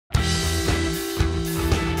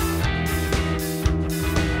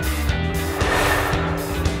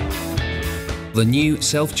The new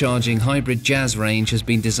self-charging hybrid Jazz range has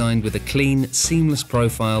been designed with a clean, seamless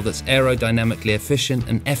profile that's aerodynamically efficient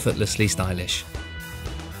and effortlessly stylish.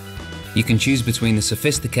 You can choose between the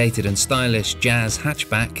sophisticated and stylish Jazz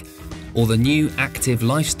hatchback or the new active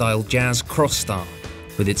lifestyle Jazz Crossstar,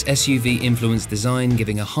 with its SUV-influenced design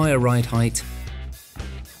giving a higher ride height.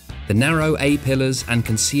 The narrow A-pillars and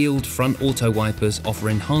concealed front auto wipers offer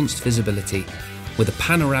enhanced visibility with a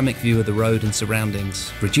panoramic view of the road and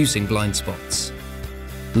surroundings, reducing blind spots.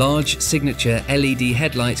 Large signature LED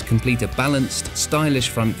headlights complete a balanced, stylish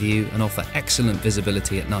front view and offer excellent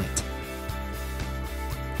visibility at night.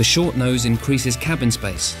 The short nose increases cabin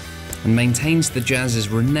space and maintains the Jazz's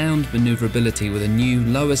renowned maneuverability with a new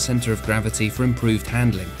lower centre of gravity for improved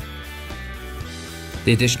handling.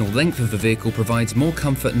 The additional length of the vehicle provides more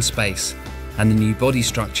comfort and space, and the new body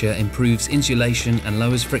structure improves insulation and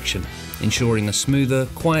lowers friction, ensuring a smoother,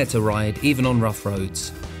 quieter ride even on rough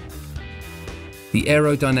roads. The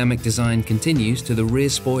aerodynamic design continues to the rear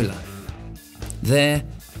spoiler. There,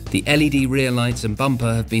 the LED rear lights and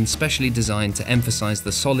bumper have been specially designed to emphasize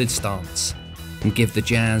the solid stance and give the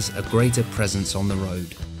Jazz a greater presence on the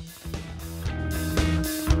road.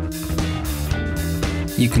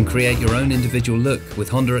 You can create your own individual look with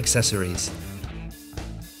Honda accessories.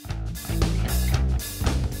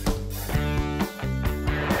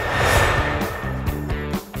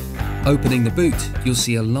 Opening the boot, you'll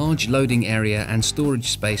see a large loading area and storage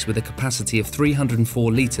space with a capacity of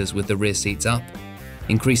 304 litres with the rear seats up,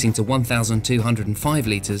 increasing to 1,205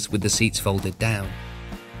 litres with the seats folded down.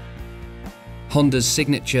 Honda's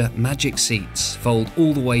signature Magic seats fold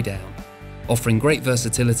all the way down, offering great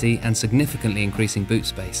versatility and significantly increasing boot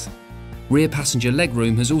space. Rear passenger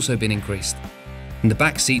legroom has also been increased, and the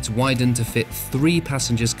back seats widen to fit 3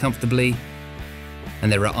 passengers comfortably,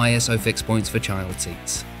 and there are ISO fixed points for child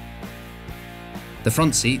seats. The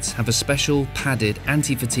front seats have a special padded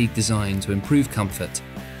anti-fatigue design to improve comfort,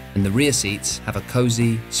 and the rear seats have a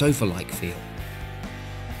cosy, sofa-like feel.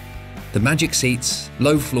 The Magic seats,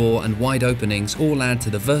 low floor and wide openings all add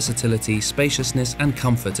to the versatility, spaciousness and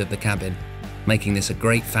comfort of the cabin, making this a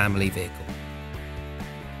great family vehicle.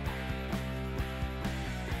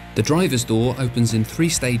 The driver's door opens in 3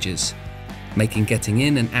 stages, making getting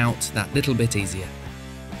in and out that little bit easier.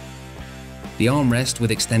 The armrest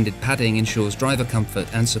with extended padding ensures driver comfort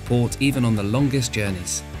and support even on the longest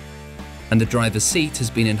journeys. And the driver's seat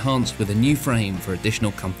has been enhanced with a new frame for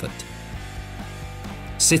additional comfort.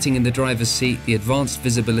 Sitting in the driver's seat, the advanced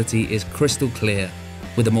visibility is crystal clear,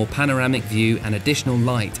 with a more panoramic view and additional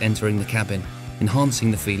light entering the cabin,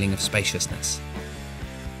 enhancing the feeling of spaciousness.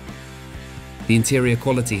 The interior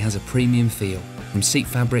quality has a premium feel, from seat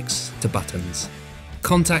fabrics to buttons.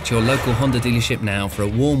 Contact your local Honda dealership now for a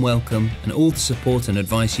warm welcome and all the support and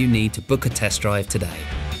advice you need to book a test drive today.